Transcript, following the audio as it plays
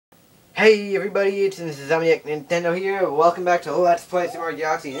Hey everybody, this is Zomniac Nintendo here. Welcome back to Let's Play Super Mario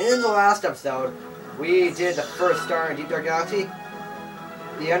Galaxy. In the last episode, we did the first star in Deep Dark Galaxy,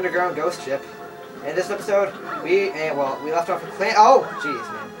 the underground ghost ship. In this episode, we left off we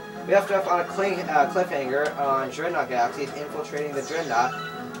left off on a cliffhanger on Dreadnought Galaxies, infiltrating the Dreadnought.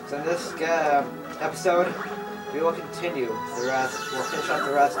 So in this episode, we will continue the rest. We'll finish up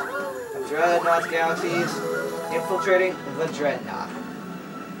the rest of Dreadnought Galaxies, infiltrating the Dreadnought.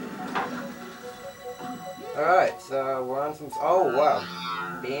 Alright, so we're on some... Oh, wow.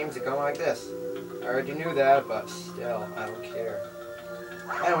 Beams are going like this. I already knew that, but still, I don't care.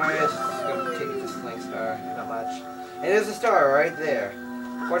 Anyways, just gonna take you to Sling Star. Not much. And there's a star right there.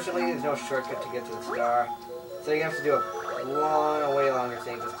 Fortunately, there's no shortcut to get to the star. So you have to do a way longer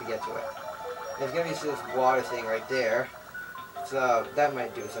thing just to get to it. There's gonna be this water thing right there. So, that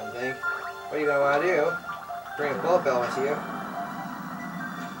might do something. What you're gonna want to do, bring a bullet bell with you.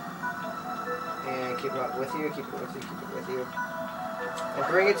 And keep it with you, keep it with you, keep it with you. And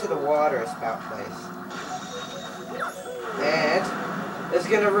bring it to the water spout place. And it's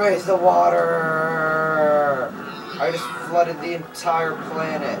gonna raise the water! I just flooded the entire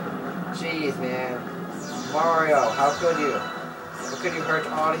planet. Jeez, man. Mario, how could you? How could you hurt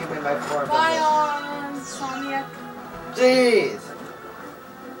all human life forms? Bye on Sonic. Jeez!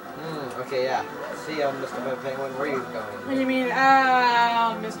 Okay, yeah. See ya, Mr. Penguin. Where are you going? What do you mean,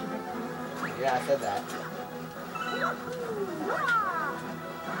 Mr. Penguin? Yeah, I said that.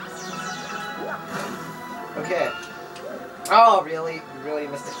 Okay. Oh, really? Really,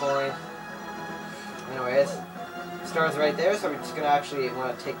 Mr. Coin? Anyways. Star's right there, so we're just gonna actually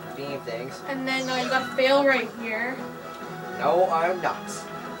want to take the beam things. And then you gotta fail right here. No, I'm not.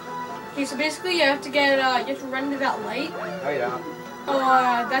 Okay, so basically you have to get, you have to run to that light. No, you don't.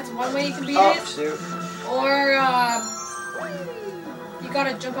 Oh, that's one way you can beat Oh, it. shoot. Or, you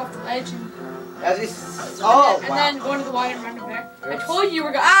gotta jump off the ledge and... As we and then go into the water and run to there. Oops. I told you you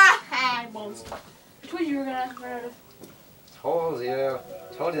were gonna... I told you you were gonna run out of...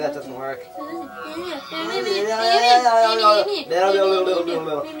 Told you that doesn't work.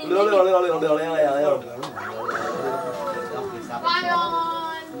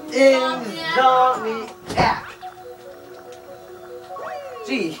 Insomniac!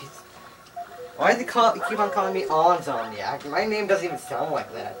 Jeez. Why do they keep on calling me Insomniac? My name doesn't even sound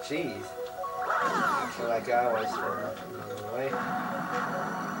like that. Jeez. So that guy was away.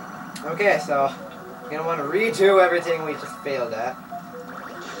 Okay, so you're gonna want to redo everything we just failed at.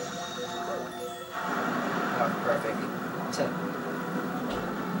 Oh, perfect.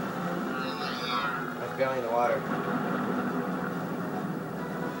 I was bailing the water.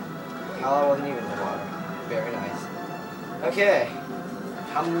 Hello wasn't even in the water. Very nice. Okay.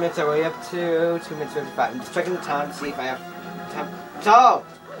 How many minutes are we up to? 2 minutes 55. I'm just checking the time to see if I have time. Oh!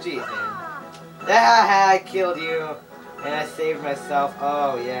 Jeez, man. Ah, I killed you. And I saved myself.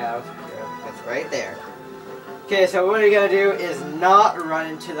 Oh, yeah. That's right there. Okay, so what you're gonna do is not run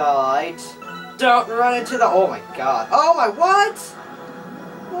into the light. Don't run into the... Oh, my God. Oh, my... What?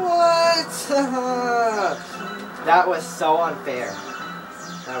 What? That was so unfair.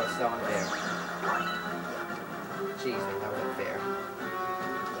 That was so unfair. Jeez, man, that was unfair.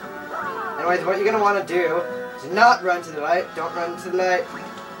 Anyways, what you're gonna want to do is not run to the light. Don't run to the light.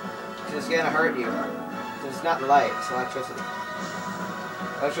 Because it's gonna hurt you. It's not light, it's electricity.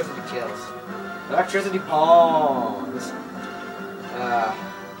 Electricity kills. Electricity bombs! It's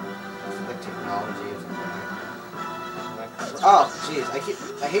like technology or something. Oh, jeez,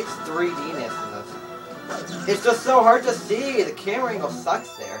 I hate 3D-ness in this. It's just so hard to see! The camera angle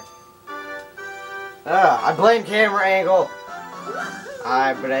sucks there. I blame camera angle!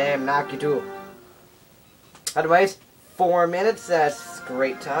 I blame Nakitu. Otherwise, 4 minutes, that's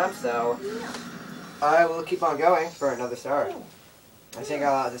great time, so I will keep on going for another star. I think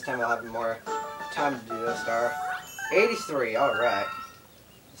this time I'll have more time to do this star. 83, alright.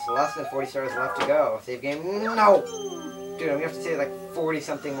 So less than 40 stars left to go. Save game. No! Dude, we have to say like 40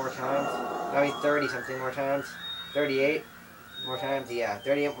 something more times. I mean 30 something more times. 38 more times, yeah,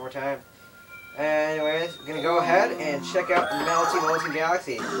 38 more times. Anyways, we're gonna go ahead and check out Melting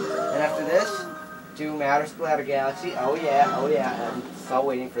Galaxy. And after this, do Matter Splatter Galaxy. Oh yeah, I'm so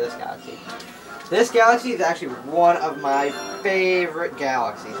waiting for this galaxy. This galaxy is actually one of my favorite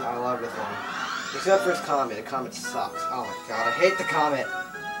galaxies. I love this one. Except for its comet. The comet sucks. Oh my god, I hate the comet.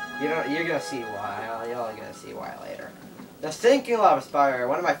 You're gonna see why. You're only gonna see why later. The Sinking Lava Spire,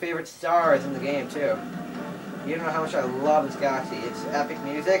 one of my favorite stars in the game too. You don't know how much I love this galaxy. It's epic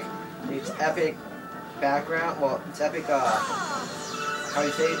music. It's epic background. Well, it's epic, how do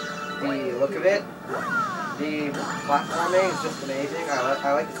you say it? The look of it. The platforming is just amazing. I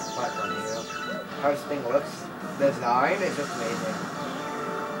like this platforming, you know. How this thing looks. The design is just amazing.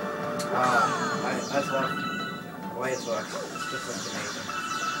 I just love the way it looks. It just looks amazing.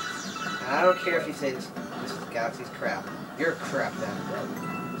 And I don't care if you say this galaxy's crap. You're crap then.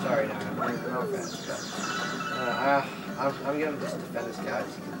 Sorry, no offense. But, I'm gonna just defend this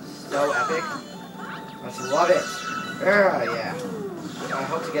galaxy because it's so epic. I just love it. Yeah. I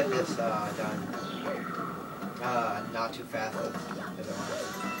hope to get this done. Not too fast as I want.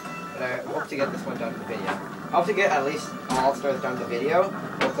 But I hope to get this one done in the video. I hope to get at least all stars done in the video.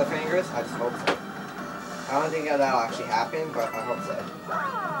 Both the fingers. I just hope so. I don't think that'll actually happen, but I hope so.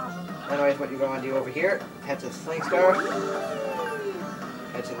 Anyways, what you're going to do over here, head to the Sling Star.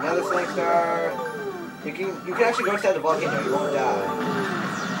 Head to another Sling Star. You can actually go inside the volcano, you won't die.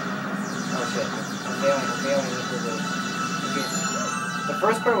 Oh shit, I'm failing. The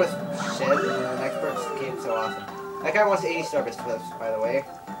first part was shit, and the next part came so awesome. That guy wants 80 star flips, by the way.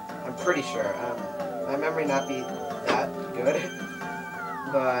 I'm pretty sure. My memory not be that good,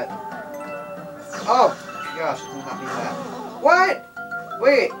 but... Oh, gosh, it did not mean that. What?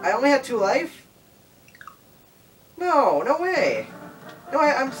 Wait, I only had 2 life? No way. No,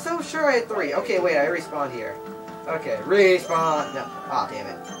 I'm so sure I had 3. Okay, wait, I respawned here. Okay, respawn. No. Ah, damn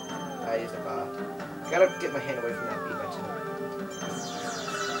it. I used up, gotta get my hand away from that beat mention.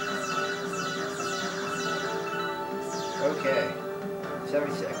 Okay.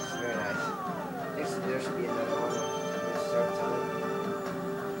 76. Very nice. I think there should be another one.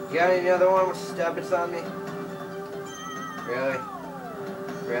 You got any other one with stubbits on me?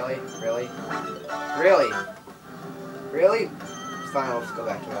 Really? Fine, I'll just go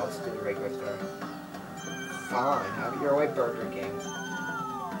back to it. I'll just do the regular star. Fine, have it your way, Burger King.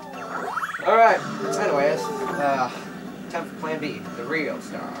 Alright, anyways, time for plan B. The real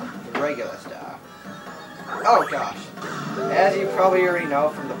star. The regular star. Oh gosh. As you probably already know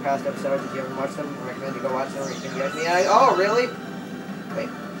from the past episodes, if you haven't watched them, I recommend you go watch them or you can get me. Oh, really? Wait.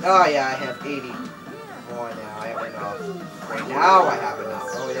 Oh yeah, I have 80 more now. I have enough. Right now I have enough.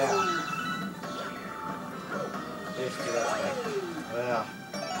 Oh yeah. Just do that way. Yeah.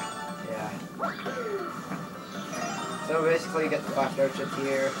 So basically you get the 5-star chips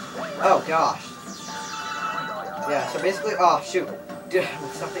here. Oh gosh. Yeah, so basically, oh shoot. Dude,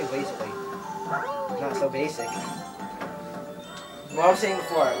 something basically. Not so basic. What I was saying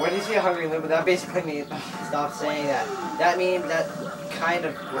before, when you see a hungry loom, that basically means, stop saying that. That means, that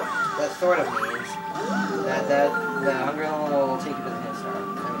sort of means, that the hungry loom will take you to the hit star. I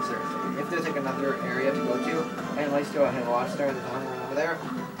mean, seriously. If there's like another area to go to, and let's go ahead and watch there, and there's a hungry loom over there,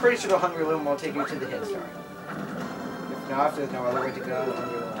 pretty sure the hungry loom will take you to the hit star. If there's no other way to go, the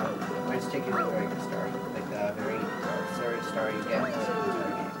hungry loom might just take you to the regular star. Like the very third star you get in the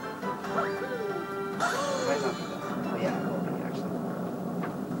entire game. It might not be that. Oh yeah, it will be actually.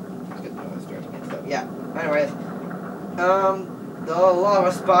 It's good to know the stars again. So yeah. Anyways, the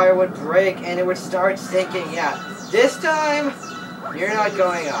lava spire would break and it would start sinking. Yeah. This time, you're not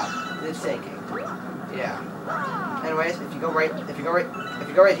going up. It's sinking. Yeah. Anyways, if you go right here, if you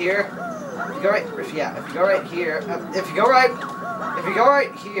go right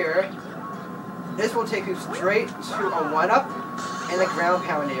here, this will take you straight to a 1-up in the ground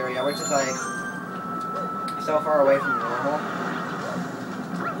pound area, which is like so far away from normal.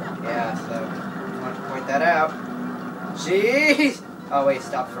 Yeah, so I want to point that out. Jeez! Oh wait,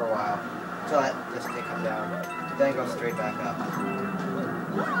 stop for a while. Until this thing comes down. Then go straight back up.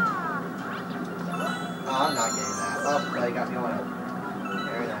 Oh, I'm not getting that. Oh, well, you got me on up.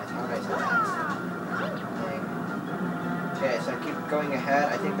 Very nice. How nice is that? Okay, so I keep going ahead.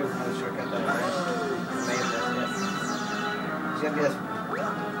 I think there's another shortcut that I missed. May have missed it. There's gonna be this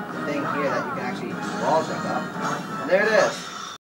thing here that you can actually wall jump up. And there it is.